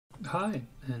Hi,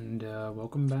 and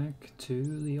welcome back to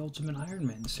the Ultimate Iron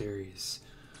Man series.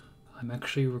 I'm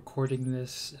actually recording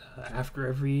this after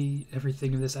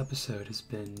everything in this episode has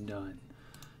been done.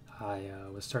 I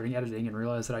was starting editing and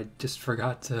realized that I just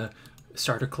forgot to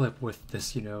start a clip with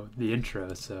this, the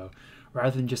intro. So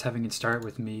rather than just having it start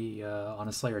with me on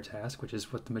a Slayer task, which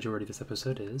is what the majority of this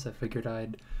episode is, I figured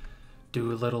I'd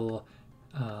do a little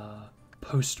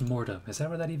post-mortem. Is that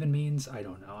what that even means? I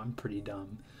don't know. I'm pretty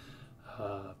dumb.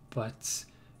 But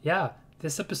yeah,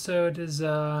 this episode is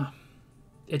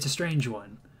it's a strange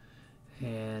one,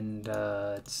 and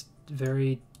it's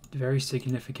very, very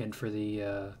significant for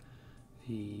the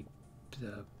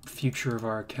future of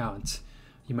our account.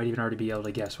 You might even already be able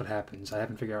to guess what happens. I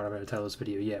haven't figured out how to tell this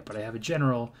video yet, but I have a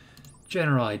general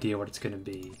idea what it's going to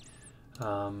be.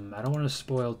 I don't want to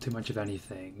spoil too much of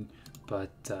anything, but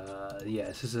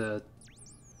yeah,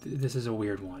 this is a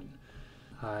weird one.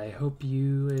 I hope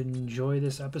you enjoy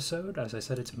this episode. As I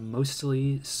said, it's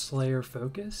mostly Slayer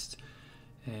focused,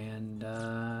 and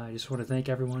I just want to thank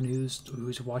everyone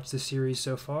who's watched the series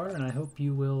so far, and I hope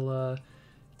you will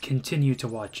continue to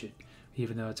watch it,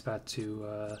 even though it's about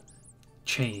to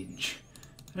change.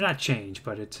 Not change,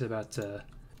 but it's about to.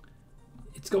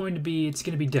 It's going to be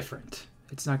different.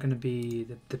 It's not going to be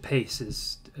the pace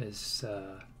is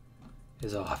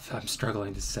off. I'm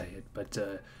struggling to say it, but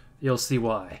you'll see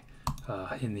why.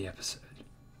 In the episode.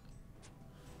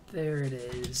 There it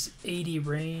is, 80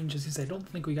 range. As I don't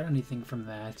think we got anything from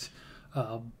that,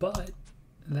 but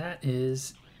that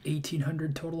is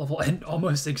 1800 total level and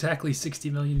almost exactly 60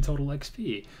 million total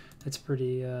XP. That's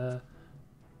pretty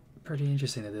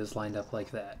interesting that this lined up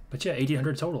like that. But yeah,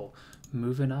 1800 total,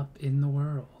 moving up in the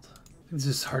world. This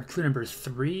is hard clear number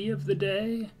 3 of the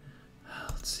day.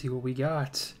 Let's see what we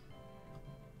got.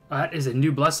 That is a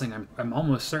new blessing. I'm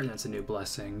almost certain that's a new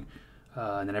blessing.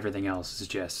 And then everything else is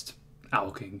just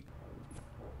alking.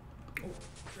 Oh,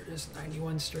 there it is,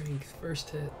 91 strength,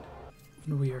 first hit.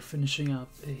 And we are finishing up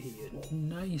a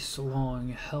nice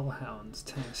long Hellhounds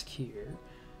task here.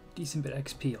 Decent bit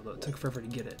XP, although it took forever to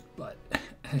get it. But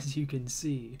as you can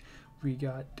see, we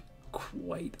got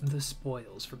quite the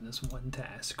spoils from this one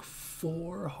task.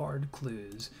 4 hard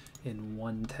clues in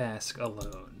one task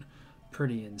alone.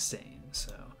 Pretty insane,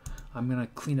 so I'm gonna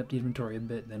clean up the inventory a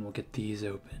bit and then we'll get these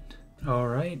opened.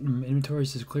 Alright, inventory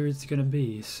is as clear as it's gonna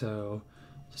be, so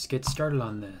just get started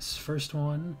on this. First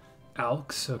one,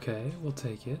 Alks, okay, we'll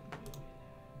take it.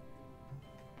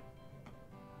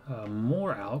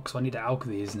 More Alks, I need to Alk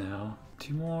these now.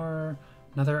 2 more,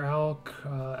 another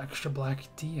Alk, extra black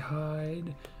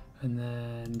D-hide, and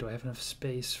then do I have enough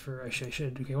space for, I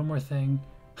should, okay, one more thing.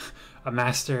 A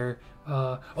master,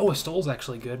 oh, a Stol's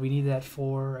actually good, we need that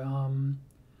for,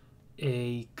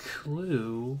 a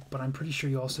clue, but I'm pretty sure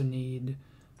you also need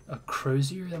a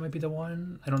crozier. That might be the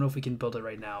one. I don't know if we can build it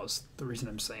right now is the reason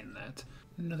I'm saying that.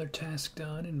 Another task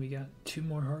done, and we got 2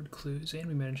 more hard clues, and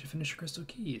we managed to finish a crystal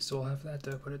key, so we'll have that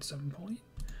to open at some point.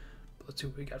 But let's see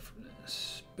what we got from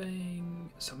this. Bang.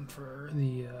 Something for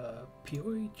the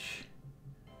POH.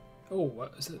 Oh,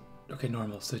 what is it? Okay,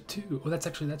 normal, so 2. Oh, that's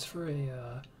for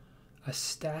a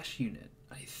stash unit,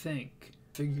 I think.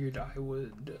 Figured I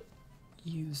would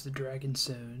use the Dragon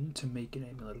Stone to make an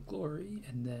Amulet of Glory,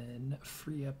 and then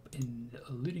free up in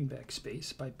a looting bag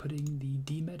space by putting the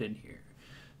D-Med in here.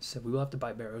 So we will have to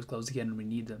buy Barrow's Gloves again when we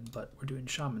need them, but we're doing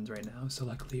Shamans right now, so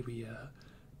luckily we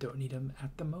don't need them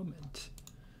at the moment.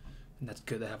 And that's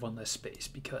good to have one less space,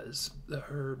 because the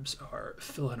herbs are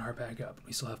filling our bag up, and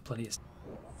we still have plenty of...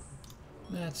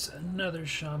 That's another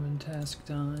Shaman task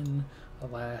done.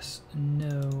 Alas,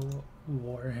 no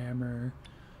Warhammer.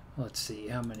 Let's see,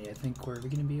 how many? I think we're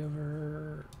going to be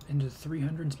over into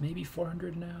 300s, maybe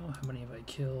 400 now. How many have I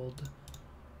killed?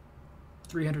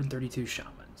 332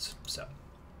 Shamans, so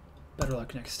better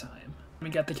luck next time. We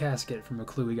got the casket from a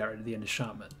clue we got right at the end of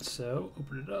Shaman, so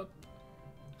open it up.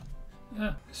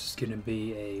 Yeah, this is going to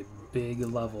be a big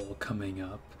level coming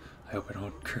up. I hope I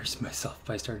don't curse myself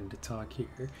by starting to talk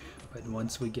here, but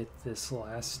once we get this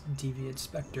last Deviant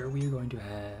Spectre, we are going to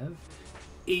have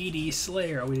 80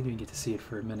 Slayer. Oh, we didn't even get to see it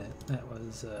for a minute. That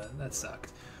was that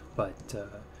sucked. But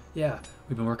yeah,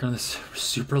 we've been working on this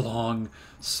super long,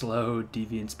 slow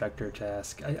Deviant Spectre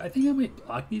task. I think I might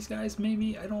block these guys.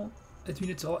 Maybe I don't. I mean,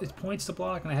 it's points to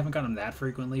block, and I haven't gotten them that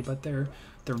frequently. But they're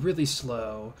really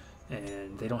slow,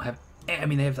 and they don't have. I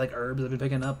mean, they have like herbs I've been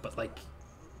picking up, but like,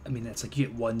 I mean, that's like you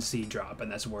get 1 seed drop,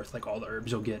 and that's worth like all the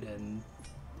herbs you'll get in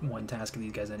one task of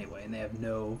these guys anyway, and they have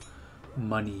no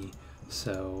money,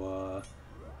 so.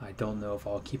 I don't know if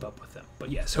I'll keep up with them. But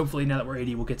yes, hopefully now that we're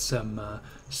 80, we'll get some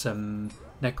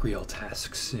Necreal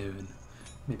tasks soon.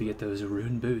 Maybe get those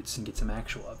rune boots and get some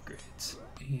actual upgrades.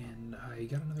 And I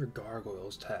got another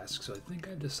gargoyles task, so I think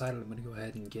I've decided I'm going to go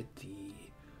ahead and get the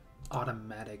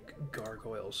automatic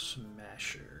gargoyle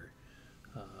smasher.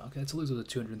 Okay, that's a loser with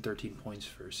 213 points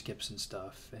for skips and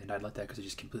stuff, and I like that because it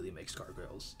just completely makes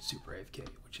gargoyles super AFK,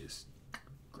 which is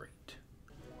great.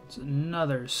 It's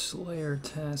another Slayer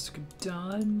task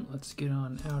done. Let's get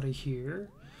on out of here.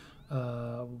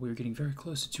 We're getting very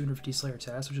close to 250 Slayer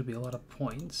tasks, which will be a lot of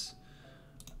points.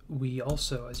 We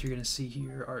also, as you're going to see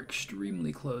here, are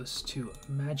extremely close to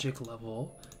magic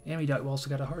level, and we also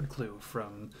got a hard clue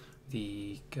from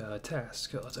the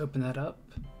task. So let's open that up.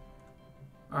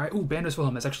 Alright, ooh, Bandos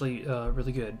Wilhelm is actually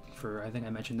really good for, I think I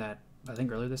mentioned that, I think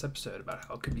earlier this episode, about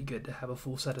how it could be good to have a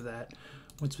full set of that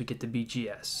once we get to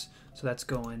BGS. So that's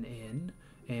going in,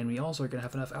 and we also are going to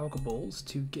have enough alcohols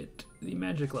to get the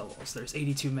magic levels. There's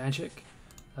 82 magic.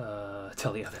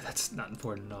 Tell the other, that's not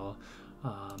important at all.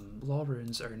 Law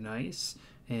runes are nice,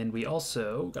 and we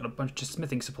also got a bunch of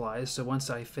smithing supplies, so once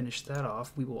I finish that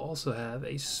off, we will also have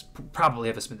probably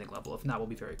have a smithing level. If not, we'll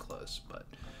be very close, but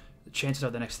the chances are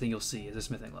the next thing you'll see is a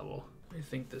smithing level. I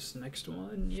think this next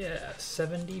one, yeah,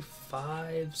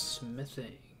 75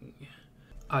 smithing.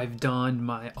 I've donned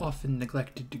my often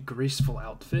neglected graceful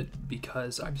outfit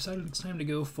because I've decided it's time to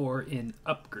go for an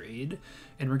upgrade,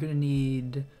 and we're going to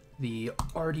need the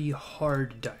Arty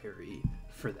Hard Diary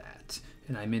for that.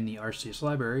 And I'm in the Arceus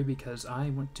library because I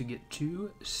want to get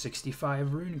to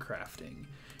 65 rune crafting.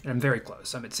 And I'm very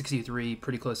close. I'm at 63,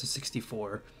 pretty close to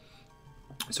 64.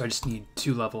 So I just need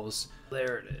 2 levels.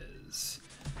 There it is.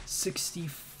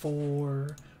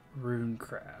 64 rune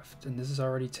craft. And this has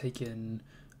already taken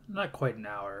not quite an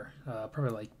hour.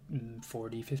 Probably like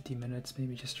 40, 50 minutes,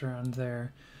 maybe just around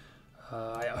there.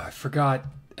 I forgot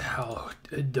how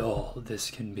dull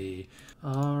this can be.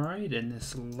 Alright, and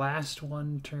this last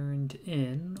one turned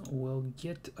in will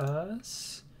get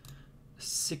us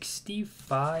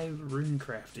 65 rune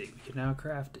crafting. We can now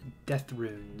craft death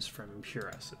runes from pure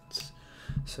essence.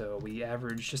 So we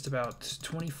average just about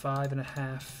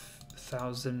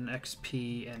 25,500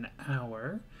 XP an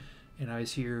hour, and I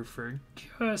was here for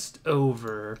just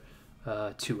over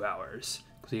 2 hours.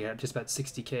 So we got just about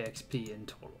 60k XP in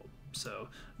total. So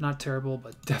not terrible,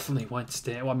 but definitely one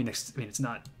stand. Well, I mean, it's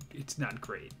not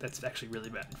great. That's actually really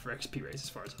bad for XP rates as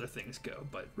far as other things go.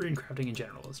 But rune crafting in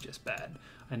general is just bad.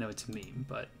 I know it's a meme,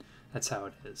 but that's how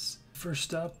it is.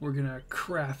 First up, we're gonna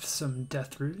craft some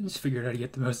death runes. Figured out how to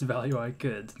get the most value I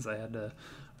could since I had to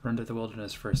run to the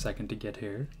wilderness for a second to get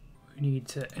here. We need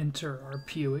to enter our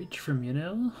POH from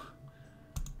Yunil.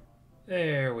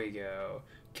 There we go.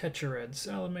 Catch a red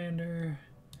salamander.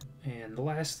 And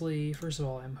lastly, first of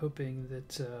all, I'm hoping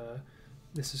that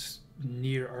this is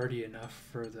near Arty enough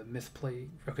for the myth plate.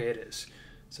 Okay, it is.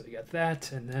 So we got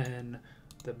that, and then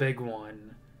the big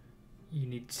one. You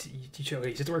need to teach. Okay,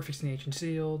 you have to work fixing the ancient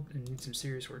seal, and you need some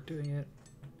serious work doing it.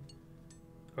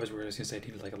 I was gonna say I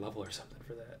needed like a level or something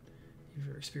for that.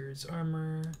 Your experience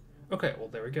armor. Okay, well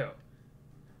there we go.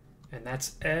 And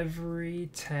that's every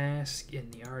task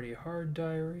in the Arty Hard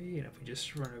Diary. And if we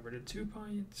just run over to 2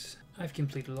 points, I've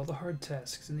completed all the hard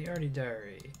tasks in the Arty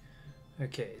Diary.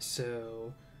 Okay,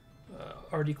 so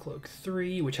Arty Cloak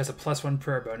 3, which has a +1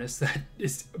 prayer bonus. That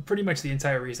is pretty much the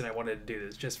entire reason I wanted to do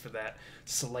this, just for that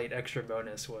slight extra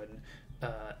bonus when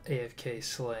AFK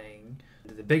slaying.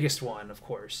 The biggest one, of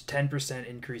course, 10%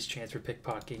 increased chance for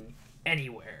pickpocketing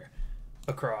anywhere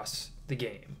across the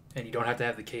game, and you don't have to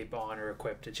have the cape on or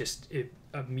equipped. It's just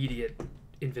immediate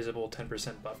invisible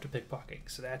 10% buff to pickpocketing,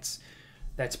 so that's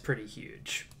pretty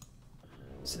huge.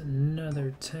 It's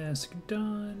another task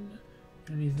done.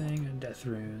 Anything on death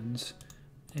runes,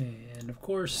 and of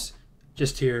course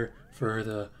just here for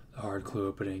the hard clue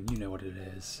opening. You know what it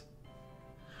is.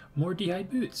 More D-hide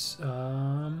boots.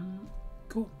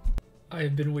 Cool.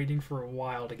 I've been waiting for a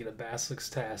while to get a Basilic's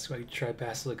task so I could try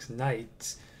Basilic's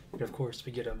Knights. And of course,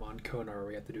 we get them on Konar.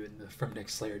 We have to do it in the From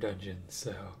Next Slayer dungeon.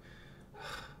 So,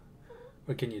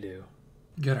 what can you do?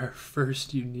 Got our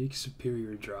first unique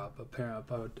superior drop.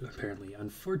 Apparently,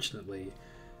 unfortunately,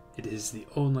 it is the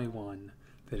only one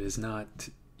that is not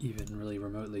even really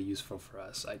remotely useful for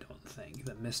us, I don't think.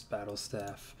 The Mist Battle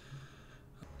Staff.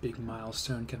 Big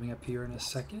milestone coming up here in a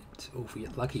second. Oh, if we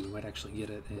get lucky, we might actually get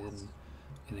it in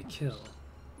a kill.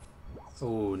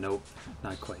 Oh, nope,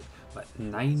 not quite. But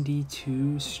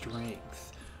 92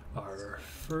 strength. Our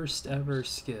first ever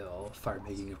skill. Fire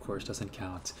making, of course, doesn't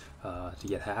count. To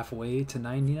get halfway to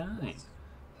 99.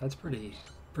 That's pretty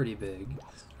big.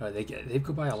 They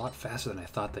go by a lot faster than I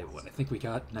thought they would. I think we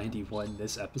got 91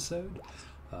 this episode.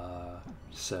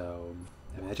 So,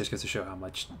 I mean, that just goes to show how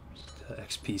much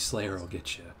XP Slayer will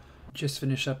get you. Just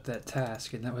finished up that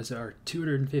task, and that was our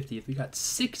 250th. We got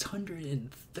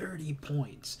 630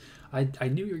 points. I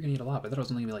knew we were gonna get a lot, but I thought it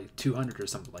was only gonna be like 200 or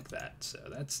something like that. So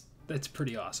that's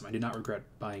pretty awesome. I do not regret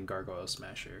buying Gargoyle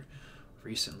Smasher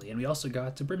recently. And we also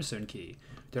got the Brimstone Key.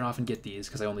 Don't often get these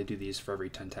because I only do these for every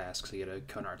 10 tasks. I get a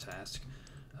Konar task.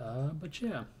 But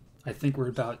yeah, I think we're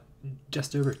about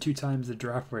just over 2 times the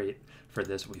drop rate for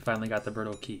this. We finally got the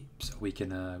Brittle Key, so we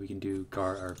can do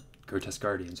Grotesque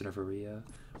Guardians whenever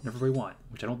we want,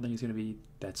 which I don't think is going to be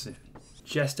that soon.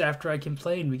 Just after I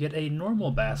complain, we get a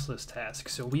normal Basilisk task,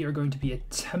 so we are going to be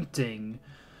attempting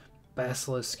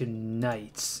Basilisk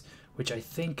Knights, which I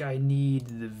think I need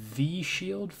the V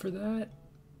shield for that.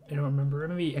 I don't remember.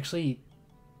 Maybe actually,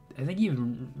 I think you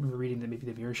remember reading that maybe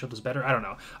the mirror shield is better. I don't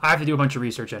know. I have to do a bunch of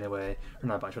research anyway, or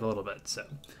not a bunch, but a little bit. So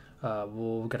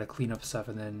we'll gotta clean up stuff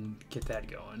and then get that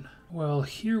going. Well,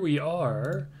 here we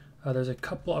are. There's a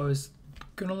couple. I was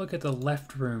gonna look at the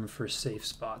left room for safe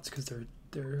spots because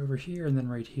they're over here and then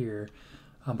right here.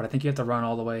 But I think you have to run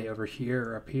all the way over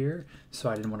here or up here, so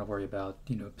I didn't want to worry about,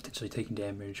 you know, potentially taking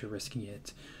damage or risking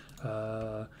it.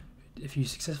 If you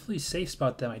successfully safe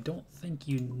spot them, I don't think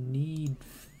you need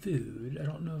food. I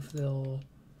don't know if they'll...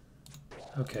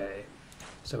 Okay.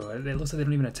 So it looks like they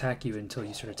don't even attack you until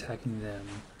you start attacking them.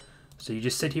 So you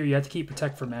just sit here. You have to keep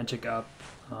Protect for Magic up.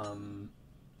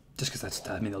 Just because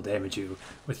they'll damage you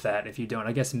with that if you don't.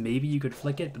 I guess maybe you could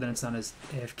flick it, but then it's not as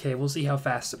AFK. We'll see how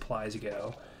fast supplies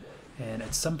go. And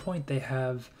at some point they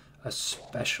have a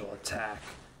special attack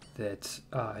that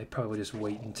I probably just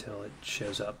wait until it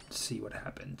shows up to see what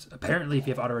happens. Apparently, if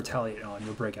you have Auto Retaliate on,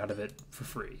 you'll break out of it for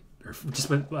free, or just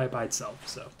by itself.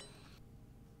 So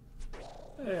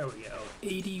there we go.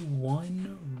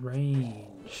 81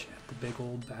 range at the big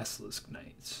old Basilisk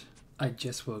Knights. I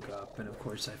just woke up, and of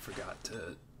course I forgot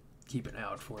to keep an eye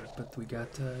out for it, but we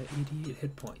got 88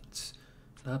 hit points.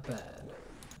 Not bad.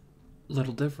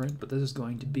 Little different, but this is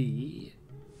going to be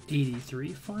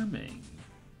 83 farming.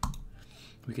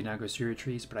 We can now go Superior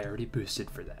Trees, but I already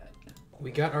boosted for that. We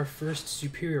got our first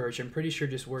Superior, which I'm pretty sure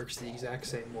just works the exact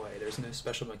same way. There's no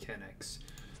special mechanics.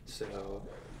 So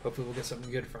hopefully we'll get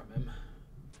something good from him.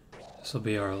 This will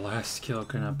be our last kill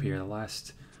coming up here. The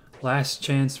last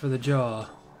chance for the jaw.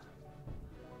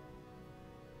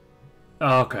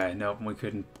 Okay, nope, we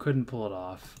couldn't pull it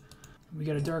off. We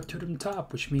got a Dark Totem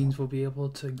top, which means we'll be able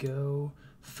to go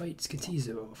fight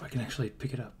Skatizo, if I can actually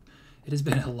pick it up. It has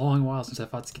been a long while since I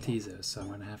fought Skatizo, so I'm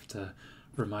going to have to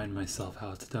remind myself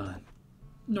how it's done.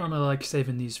 Normally I like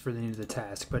saving these for the end of the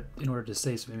task, but in order to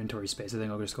save some inventory space, I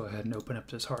think I'll just go ahead and open up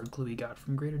this hard clue we got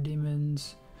from Greater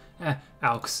Demons.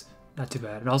 Alks, not too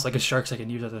bad. And also I guess Sharks I can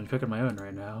use other than pick on my own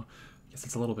right now. I guess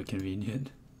it's a little bit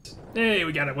convenient. Hey,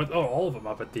 we got it with all of them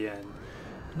up at the end.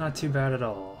 Not too bad at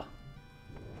all.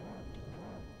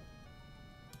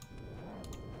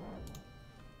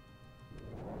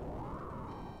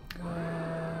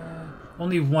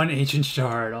 Only 1 Ancient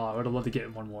Shard. Oh, I would have loved to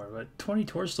get one more, but 20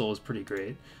 Torstol is pretty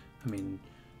great. I mean,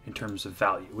 in terms of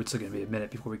value. It's still going to be a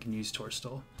minute before we can use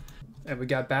Torstol. And we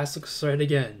got Basilisk right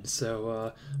again,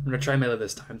 so I'm going to try melee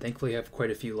this time. Thankfully, I have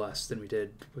quite a few less than we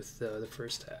did with the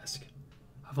first task.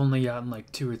 I've only gotten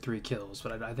like 2 or 3 kills,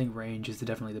 but I think range is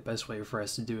definitely the best way for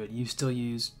us to do it. You still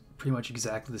use pretty much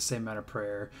exactly the same amount of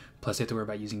prayer, plus you have to worry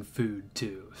about using food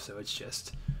too, so it's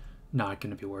just not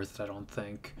going to be worth it, I don't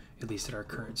think, at least at our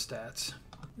current stats.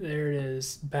 There it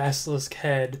is, Basilisk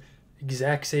Head,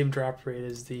 exact same drop rate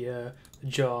as the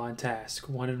jaw on task,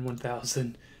 1 in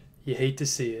 1,000. You hate to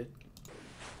see it.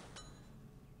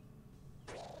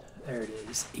 There it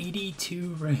is,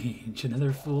 82 range,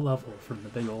 another full level from the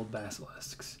big old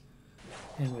Basilisks.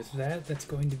 And with that, that's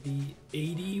going to be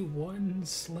 81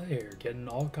 Slayer, getting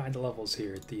all kinds of levels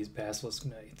here at these Basilisk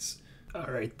Knights.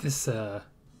 Alright, this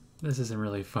isn't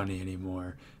really funny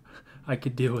anymore. I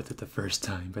could deal with it the first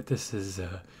time, but this is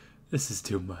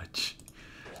too much.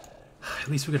 At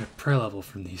least we got a prayer level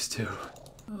from these two.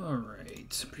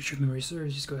 Alright, pretty sure memory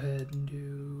serves, just go ahead and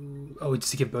do... Oh,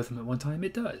 just to give both of them at one time?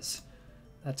 It does.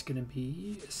 That's gonna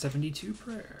be 72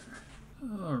 prayer.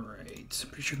 Alright,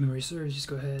 pretty sure memory serves, just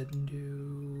go ahead and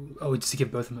do... Oh, just to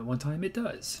give both of them at one time? It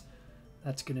does.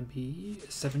 That's gonna be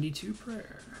 72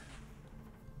 prayer.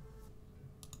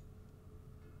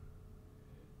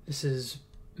 This is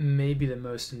maybe the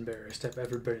most embarrassed I've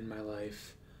ever been in my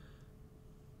life.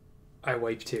 I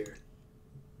wiped here.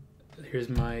 Here's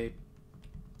my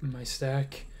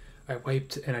stack. I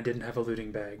wiped and I didn't have a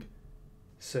looting bag.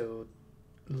 So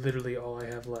literally all I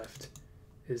have left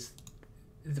is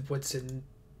what's in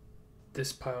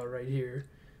this pile right here.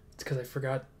 It's because I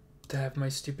forgot to have my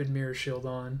stupid mirror shield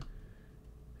on.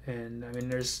 And I mean,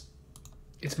 there's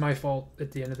it's my fault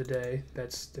at the end of the day.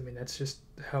 I mean, that's just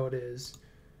how it is.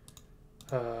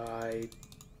 I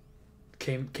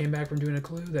came back from doing a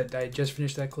clue that I just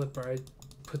finished that clip where I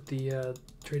put the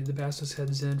traded the Bastos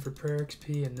heads in for prayer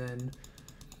XP, and then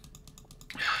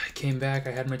I came back.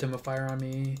 I had my Dome of Fire on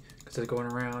me because I was going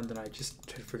around, and I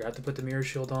just forgot to put the mirror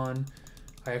shield on.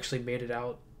 I actually made it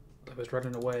out. I was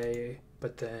running away,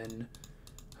 but then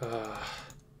I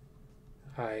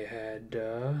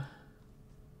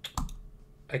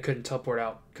couldn't teleport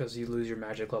out because you lose your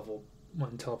magic level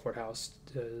when teleport house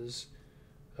does.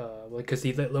 Because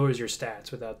it lowers your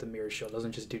stats without the mirror shield. It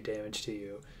doesn't just do damage to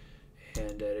you.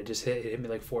 And it just hit me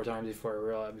like 4 times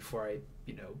before I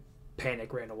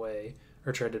panic ran away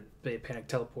or tried to panic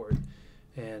teleport.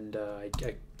 And I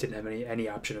didn't have any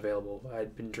option available.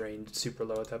 I'd been drained super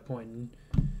low at that point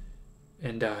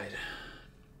and died.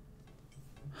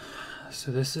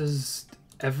 So this is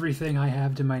everything I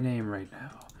have to my name right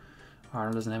now.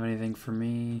 Arnold doesn't have anything for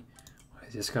me.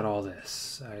 I just got all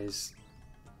this.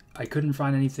 I couldn't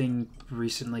find anything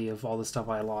recently of all the stuff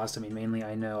I lost. I mean, mainly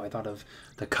I thought of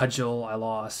the Cudgel I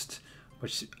lost,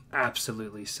 which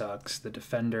absolutely sucks. The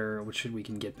Defender, which we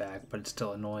can get back, but it's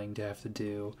still annoying to have to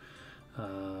do.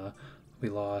 We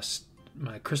lost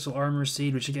my Crystal Armor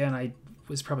Seed, which again, I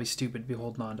was probably stupid to be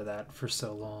holding on to that for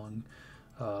so long.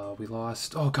 We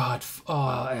lost, oh god,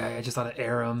 I just thought of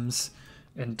Arams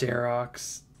and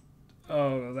Darox.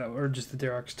 Oh, that were just the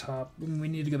Darox top. We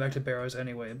need to go back to Barrows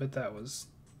anyway, but that was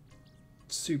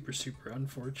super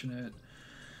unfortunate.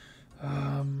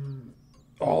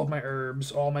 All of my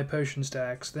herbs, all my potion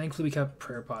stacks. Thankfully we kept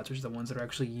prayer pots, which are the ones that are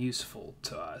actually useful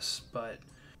to us. But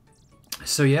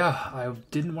so yeah, I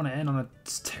didn't want to end on a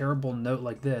terrible note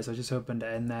like this. I was just hoping to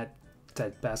end that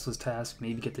Basilisk task,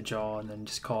 maybe get the jaw, and then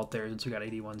just call it there since we got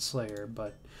 81 Slayer.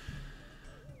 But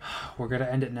we're gonna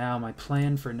end it now. My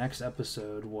plan for next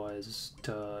episode was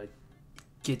to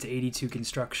get to 82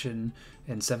 construction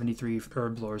and 73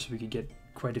 herb lore so we could get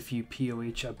quite a few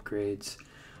POH upgrades,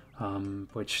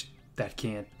 which that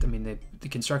can't, I mean, the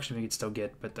construction we could still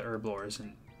get, but the herb lore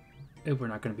isn't, we're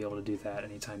not going to be able to do that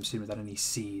anytime soon without any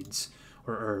seeds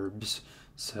or herbs.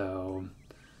 So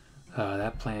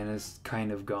that plan is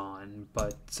kind of gone,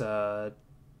 but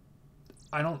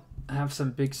I don't have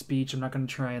some big speech. I'm not going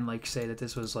to try and like say that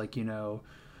this was like,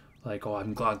 like, oh,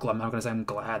 I'm not going to say I'm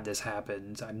glad this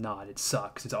happened. I'm not. It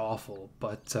sucks. It's awful.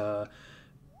 But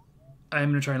I'm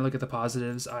going to try and look at the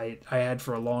positives. I had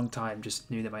for a long time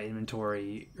just knew that my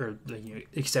inventory, or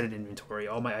extended inventory,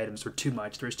 all my items were too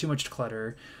much. There was too much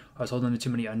clutter. I was holding on to too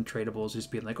many untradables,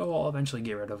 just being like, oh, I'll eventually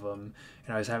get rid of them.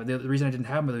 And I was having, the reason I didn't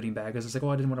have my looting bag is it's like, oh,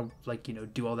 I didn't want to like,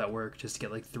 do all that work just to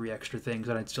get like 3 extra things.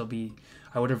 And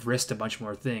I would have risked a bunch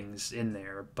more things in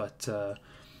there. But I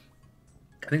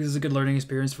think this is a good learning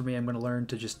experience for me. I'm going to learn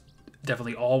to just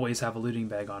definitely always have a looting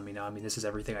bag on me now. I mean, this is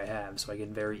everything I have, so I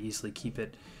can very easily keep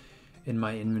it in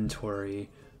my inventory.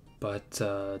 But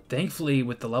thankfully,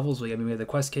 with the levels we have the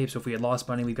quest cape, so if we had lost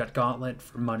money, we've got Gauntlet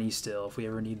for money still, if we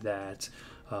ever need that.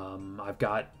 I've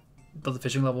got the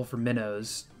fishing level for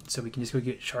minnows, so we can just go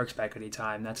get sharks back any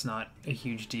time. That's not a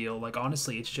huge deal. Like,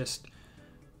 honestly, it's just,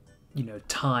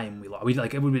 time we lost.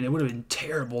 It would have been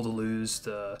terrible to lose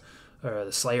the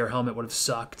Slayer helmet. Would have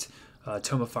sucked.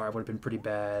 Tome of Fire would have been pretty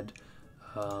bad.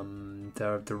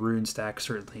 The rune stack,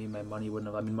 certainly my money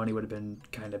wouldn't have. Money would have been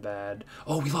kind of bad.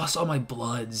 Oh, we lost all my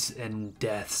bloods and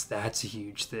deaths. That's a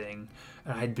huge thing.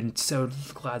 And I'd been so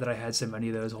glad that I had so many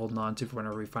of those holding on to for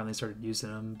whenever we finally started using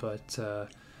them. But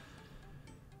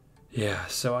yeah,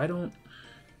 so I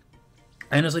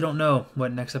honestly don't know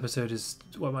what next episode is.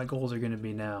 What my goals are going to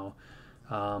be now.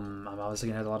 I'm obviously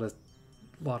gonna have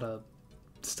a lot of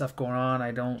stuff going on.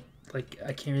 I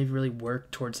can't even really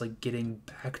work towards like getting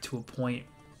back to a point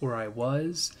where I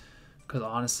was, because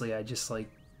honestly I just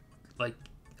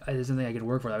there's nothing I could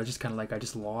work for. I was just kind of like, I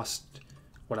just lost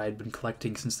what I had been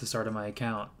collecting since the start of my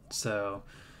account. So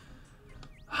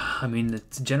I mean, the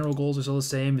general goals are still the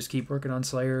same. Just keep working on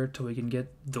Slayer till we can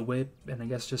get the whip, and I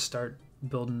guess just start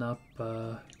building up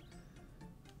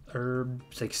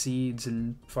herbs like seeds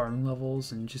and farming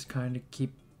levels, and just kind of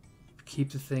keep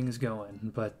the things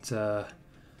going. But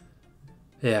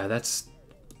yeah, that's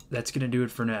gonna do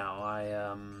it for now.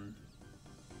 I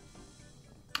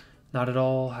not at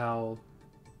all how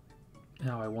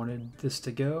I wanted this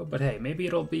to go, but hey, maybe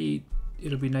it'll be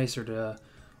nicer to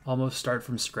almost start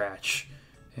from scratch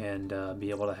and be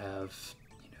able to have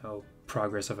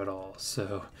progress of it all.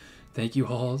 So thank you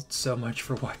all so much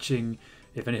for watching.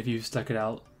 If any of you stuck it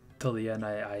out till the end,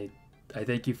 I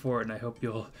thank you for it, and I hope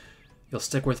you'll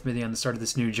stick with me on the start of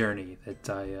this new journey that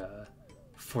I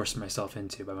forced myself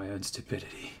into by my own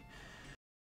stupidity.